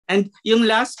And yung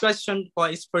last question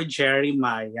po is for Jerry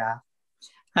Maya.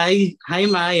 Hi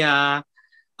Maya.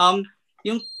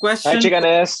 Yung Hi, question ko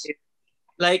Chikanes. is,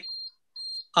 like,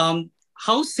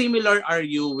 how similar are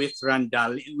you with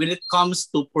Randall when it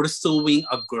comes to pursuing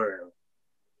a girl?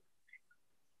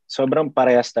 Sobrang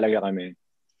parehas talaga kami.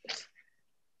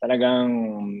 Talagang,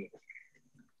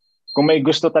 kung may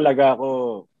gusto talaga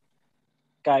ako,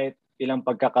 kahit ilang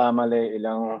pagkakamali,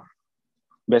 ilang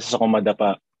beses ako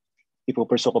madapa,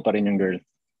 ipupurso ko pa rin yung girl.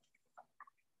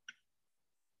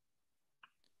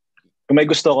 Kung may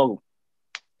gusto ko,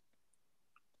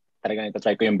 talagang ito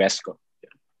try ko yung best ko.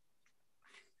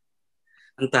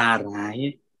 Ang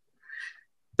taray.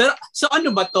 Pero so ano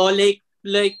ba to, like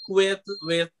with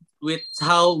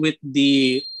how with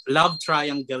the love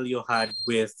triangle you had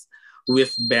with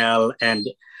Belle and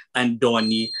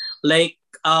Donny, like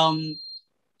ano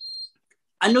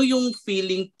yung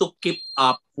feeling to keep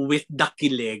up with the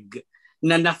kilig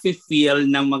na nafe-feel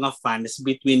ng mga fans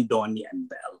between Donny and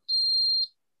Belle?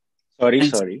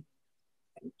 Sorry.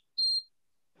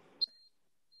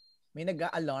 May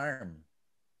nag-a-alarm.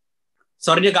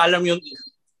 Sorry, nag-alarm yung...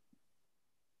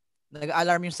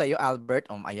 Nag-alarm yung sa'yo, Albert.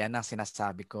 Ayan ang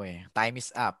sinasabi ko eh. Time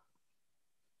is up.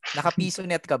 Naka-piso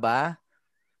net ka ba?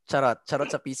 Charot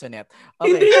sa piso net.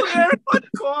 Okay. Hindi yung aircon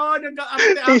ko!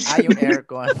 Nag-a-active. Yung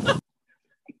aircon.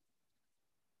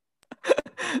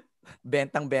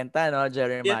 Bentang-benta, no,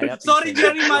 Jeremiah? Yeah. Sorry,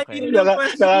 Jeremiah. Okay.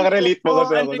 Nakaka-relate po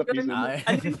kasi ako sa piso.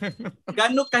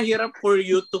 Gano'ng kahirap for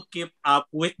you to keep up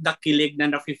with the kilig na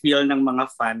nafe-feel ng mga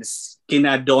fans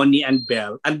kina Donny and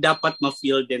Belle, and dapat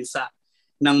ma-feel din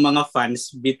ng mga fans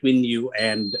between you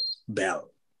and Belle?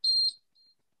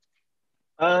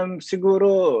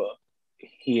 Siguro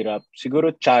hirap.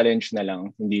 Siguro challenge na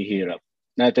lang, hindi hirap.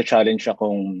 Na-challenge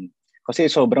akong, kasi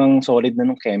sobrang solid na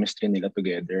nung chemistry nila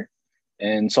together.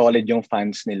 And solid yung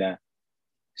fans nila.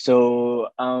 So,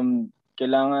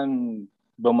 kailangan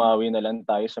bumawi na lang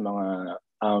tayo sa mga,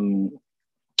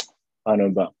 ano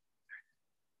ba?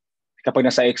 Kapag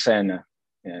nasa eksena.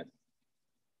 Yan.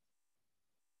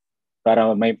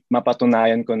 Para may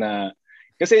mapatunayan ko na,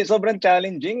 kasi sobrang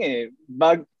challenging eh.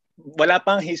 Wala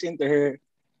pang his into her,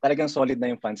 talagang solid na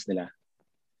yung fans nila.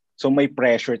 So, may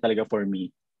pressure talaga for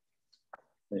me.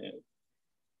 Yeah.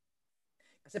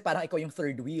 Kasi parang ikaw yung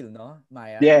third wheel, no,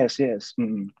 Maya? Yes.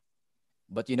 Mm-hmm.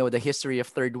 But you know the history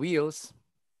of third wheels.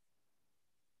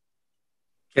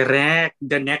 Correct.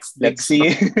 The next Let's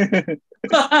see.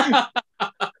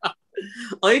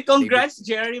 Okay, congrats,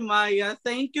 Jeremiah.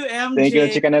 Thank you, MJ. Thank you,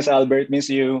 Chikanes Albert.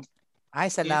 Miss you. Ay,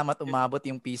 salamat. Umabot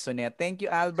yung piso net. Thank you,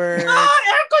 Albert.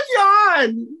 Aircon yan!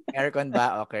 Aircon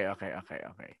ba? Okay.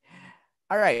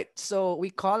 All right. So, we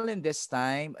call in this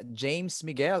time James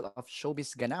Miguel of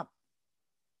Showbiz Ganap.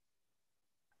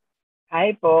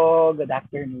 Hi po, good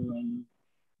afternoon.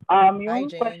 Hi,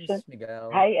 Yung James question, Miguel.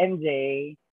 hi MJ.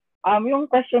 Yung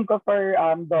question ko for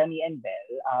Donny and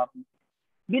Belle,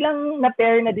 bilang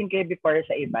na-pair na din kayo before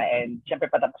sa iba and syempre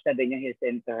patapos na din yung His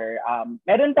into Her,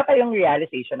 meron pa kayong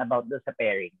realization about do sa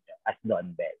pairing as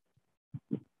Don Belle?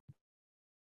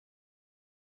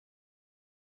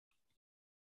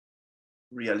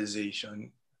 Realization?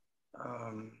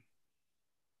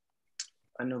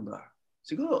 Ano ba?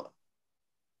 Siguro,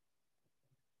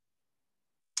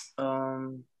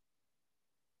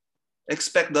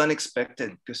 expect the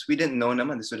unexpected because we didn't know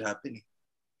naman this would happen.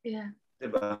 Yeah.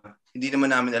 Diba? Hindi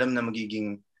naman namin alam na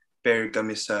magiging pair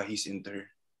kami sa His into Her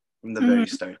from the very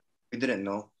start. We didn't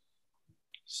know.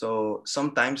 So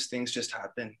sometimes things just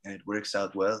happen and it works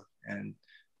out well. And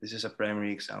this is a primary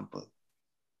example.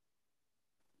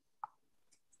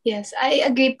 Yes, I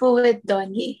agree po with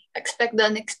Donny. Expect the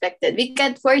unexpected. We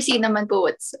can't foresee naman po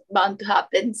what's bound to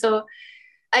happen. So,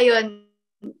 ayun,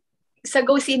 sa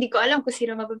go see, hindi ko alam kung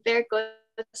sino mapapair ko.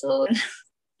 So,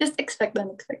 just expect the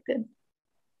unexpected.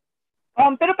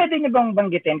 Pero pwede niyo bang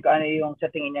banggitin kung ano yung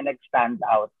sa tingin niya nag-stand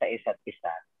out sa isa't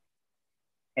isa?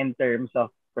 In terms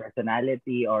of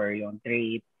personality or yung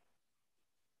trait?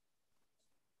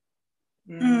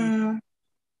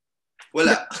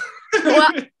 Wala.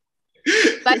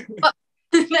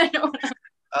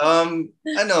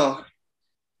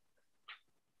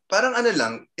 Parang ano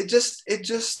lang, it just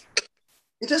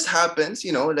happens, you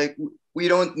know, like we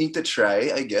don't need to try,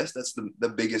 I guess. That's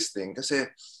the biggest thing. Kasi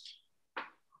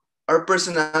our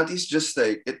personalities just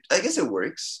like, I guess it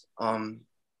works.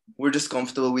 We're just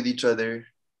comfortable with each other.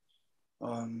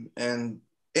 And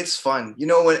it's fun. You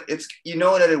know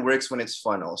that it works when it's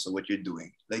fun also, what you're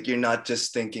doing. Like you're not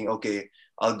just thinking, okay,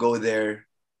 I'll go there,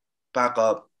 pack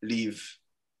up, leave.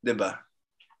 Diba?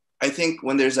 I think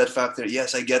when there's that factor,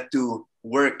 yes, I get to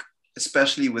work,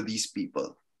 especially with these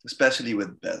people, especially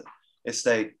with Belle. It's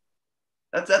like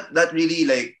that really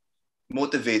like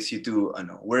motivates you to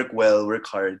work well, work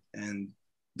hard, and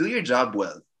do your job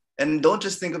well. And don't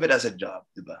just think of it as a job,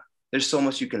 diba? There's so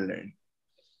much you can learn.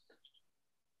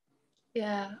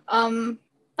 Yeah.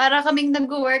 Para kaming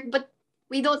nag-work but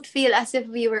we don't feel as if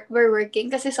we're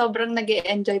working kasi sobrang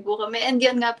nag-e-enjoy po kami. And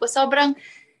yun nga po, sobrang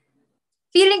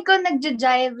feeling ko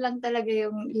nagja-jive lang talaga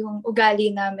yung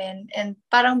ugali namin and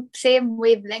parang same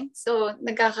wavelength. So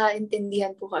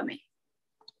nagkakaintindihan po kami.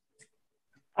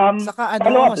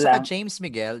 Saka James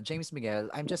Miguel,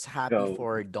 I'm just happy Go.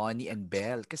 for Donny and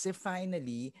Belle kasi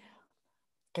finally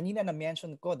kanina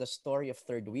na-mention ko the story of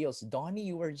third wheels. Donny,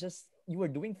 you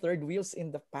were doing third wheels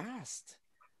in the past.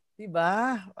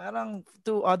 Diba? Parang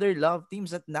two other love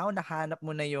teams at now nahanap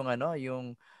mo na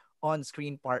yung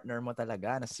on-screen partner mo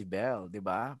talaga na si Belle,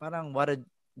 diba? Parang what a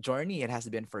journey it has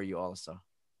been for you also.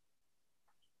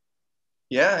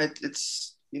 Yeah,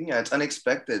 it's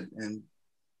unexpected and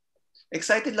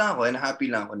excited lang ako and happy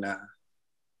lang ako na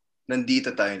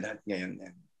nandito tayo lahat ngayon.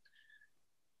 And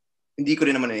hindi ko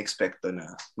rin naman na-expecto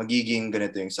na magiging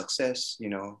ganito yung success,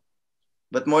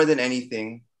 But more than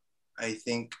anything, I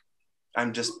think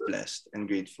I'm just blessed and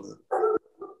grateful.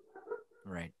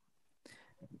 Right.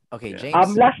 Okay, Yeah.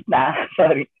 James. Last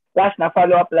na,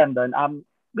 follow up lang doon.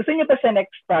 Gusto niyo pa sa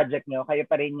next project niyo, kayo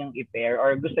pa rin yung i-pair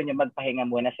or gusto niyo magpahinga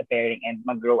muna sa pairing and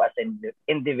mag-grow as an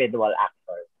individual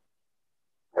actor?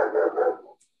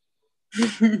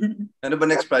 Ano ba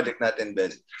next project natin,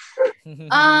 Belle?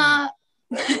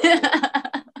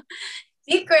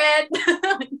 Secret.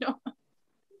 No.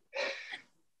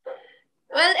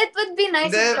 Well, it would be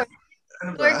nice to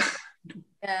work.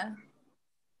 Yeah.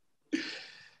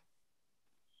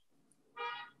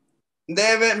 Hindi,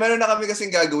 meron na kami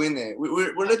kasing gagawin eh.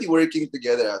 We're already working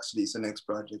together actually sa next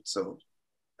project. So,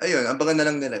 ayun, abangan na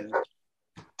lang nila.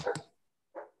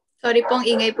 Sorry pong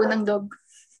ingay po ng dog.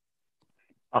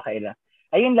 Okay lang.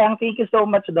 Ayun lang. Thank you so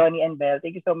much, Donny and Belle.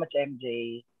 Thank you so much,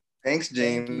 MJ. Thanks,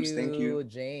 James. Thank you.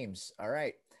 James. All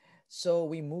right. So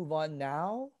we move on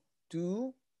now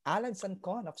to Alan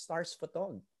Sancon of Stars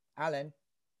Photog. Alan.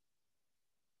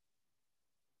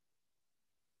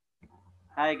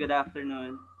 Hi, good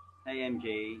afternoon. Hi,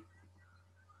 MJ.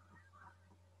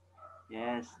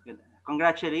 Yes, good.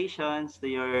 Congratulations to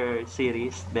your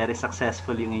series. Very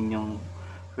successful yung inyong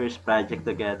first project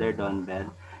together, Don Bell.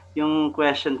 Yung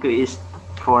question ko is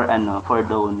for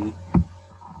Donny.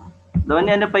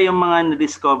 Donny, ano pa yung mga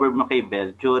na-discover mo kay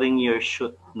Bell during your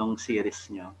shoot nung series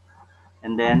nyo?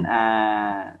 And then,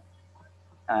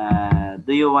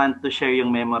 do you want to share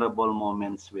yung memorable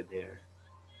moments with her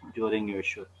during your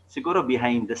shoot? Siguro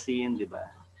behind the scene, di ba?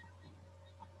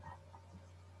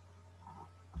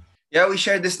 Yeah, we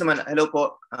shared this naman. Hello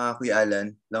po, Kuya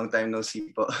Alan. Long time no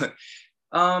see po.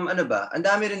 Ano ba? Ang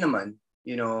dami rin naman.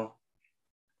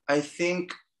 I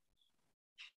think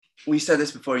we said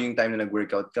this before yung time na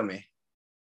nag-workout kami.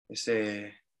 Kasi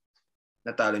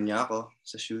natalo niya ako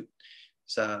sa shoot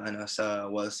sa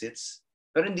wall sits.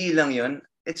 Pero hindi lang yon.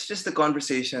 It's just the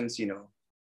conversations,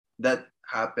 that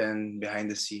happen behind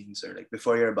the scenes or like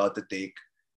before you're about to take.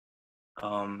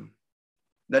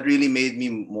 That really made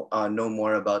me know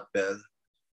more about Belle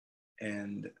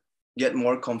and get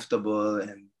more comfortable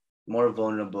and more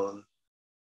vulnerable.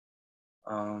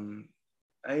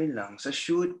 Ayun lang. Sa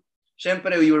shoot,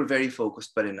 syempre we were very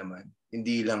focused pa rin naman.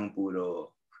 Hindi lang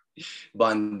puro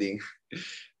bonding.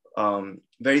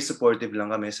 Very supportive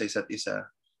lang kami sa isa't isa.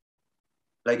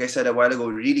 Like I said a while ago,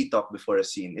 we really talk before a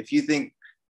scene. If you think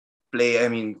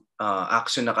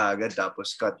action na kaagad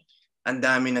tapos cut, ang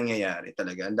dami nangyayari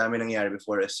talaga. Ang dami nangyayari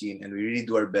before a scene and we really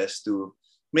do our best to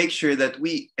make sure that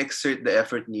we exert the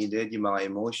effort needed, yung mga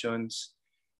emotions.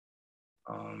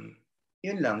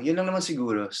 Yun lang naman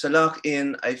siguro. Sa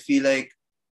lock-in, I feel like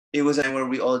it was a time where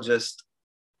we all just,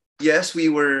 yes, we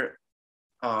were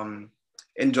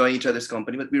enjoying each other's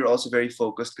company, but we were also very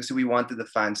focused kasi we wanted the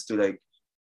fans to like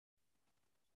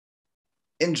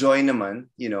enjoy naman,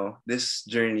 this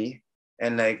journey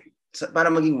and like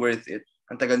para maging worth it.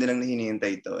 Ang tagal nilang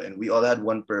hinihintay ito and we all had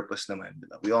one purpose naman.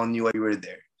 We all knew why we were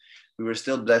there. We were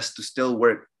still blessed to still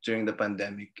work during the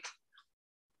pandemic.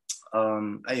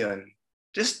 Ayun.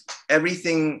 Just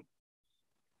everything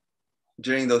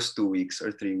during those 2 weeks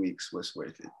or 3 weeks was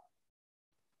worth it.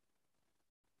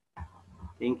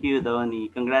 Thank you, Donny.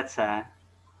 Congrats, ha.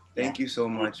 Thank you so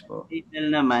much po.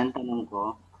 Detail naman, tanong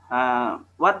ko.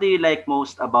 What do you like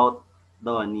most about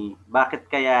Donny? Bakit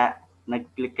kaya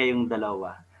nag-click kayong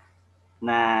dalawa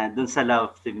na dun sa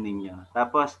love team ninyo?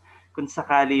 Tapos, kung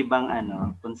sakali bang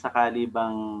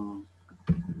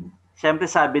siyempre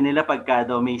sabi nila pagka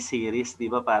daw may series, di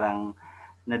ba, parang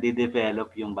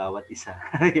nade-develop yung bawat isa.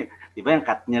 Di ba yung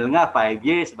Katniel nga, 5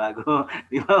 years bago,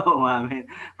 di ba, umamin.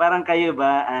 Parang kayo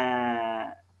ba,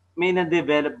 may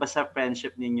na-develop ba sa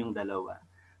friendship ninyong dalawa?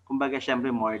 Kumbaga,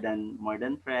 syempre, more than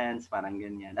friends, parang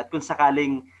ganyan. At kung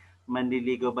sakaling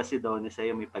manliligaw ba si Donnie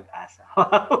sa'yo, may pag-asa.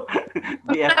 Wow!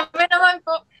 Sabi naman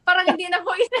po, parang hindi na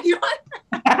po isa yun.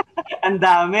 Ang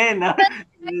dami, no?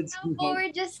 We're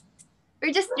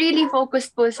just really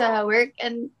focused po sa work,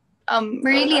 and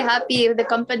we're really happy with the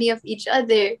company of each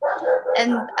other.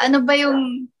 And ano ba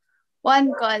yung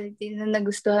one quality na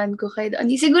nagustuhan ko kay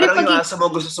Donnie? Siguro parang yung aso mo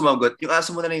gusto sumagot. Yung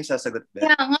aso mo na lang yung sasagot.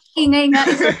 Yeah, nga, ingay nga.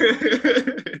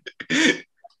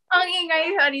 Ang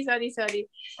ingay. Sorry.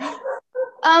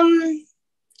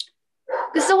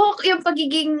 Gusto ko yung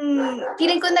pagiging,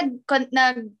 feeling ko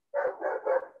nag-click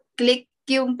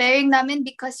yung pairing namin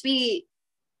because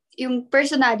yung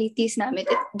personalities namin,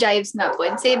 it jives nga po.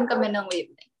 And same kami ng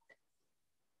wavelength.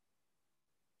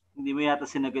 Hindi mo yata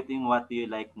sinagot yung what do you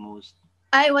like most?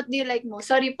 Ay, what do you like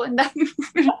most? Sorry po, ang dami.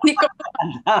 Hindi ko.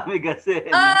 Ang dami kasi.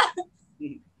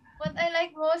 What I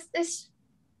like most is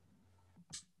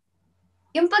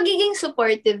yung pagiging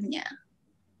supportive niya.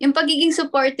 Yung pagiging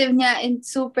supportive niya and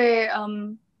super,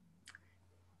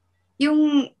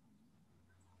 yung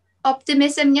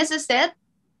optimism niya sa set,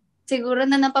 siguro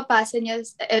na napapasa niya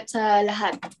sa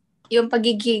lahat. Yung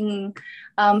pagiging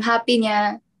happy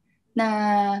niya na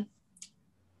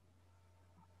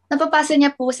napapasa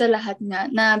niya po sa lahat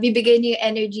na bibigay niya yung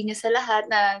energy niya sa lahat,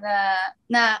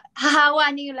 na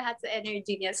hahawa niya yung lahat sa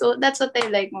energy niya. So that's what I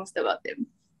like most about him.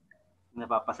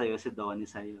 Napapasayo si Donnie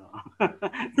sa'yo.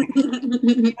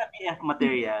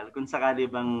 Material, kung sakali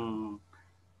bang,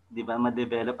 di ba,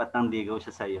 ma-develop at nandigaw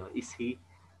siya sa'yo, is he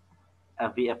a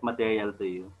VF material to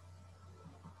you?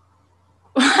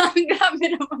 Grabe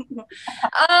naman mo.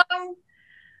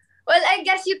 Well, I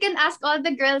guess you can ask all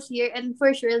the girls here, and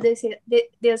for sure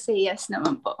they'll say yes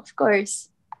naman po, of course.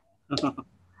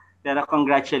 Pero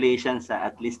congratulations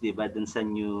at least, di ba, dun sa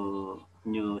new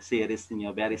series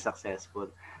niyo, very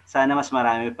successful. Sana mas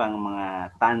marami pang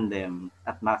mga tandem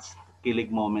at mas kilig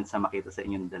moments na makita sa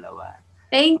inyong dalawa.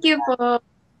 Thank you po.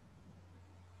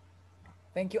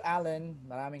 Thank you, Alan.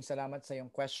 Maraming salamat sa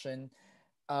iyong question.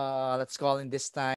 Let's call in this time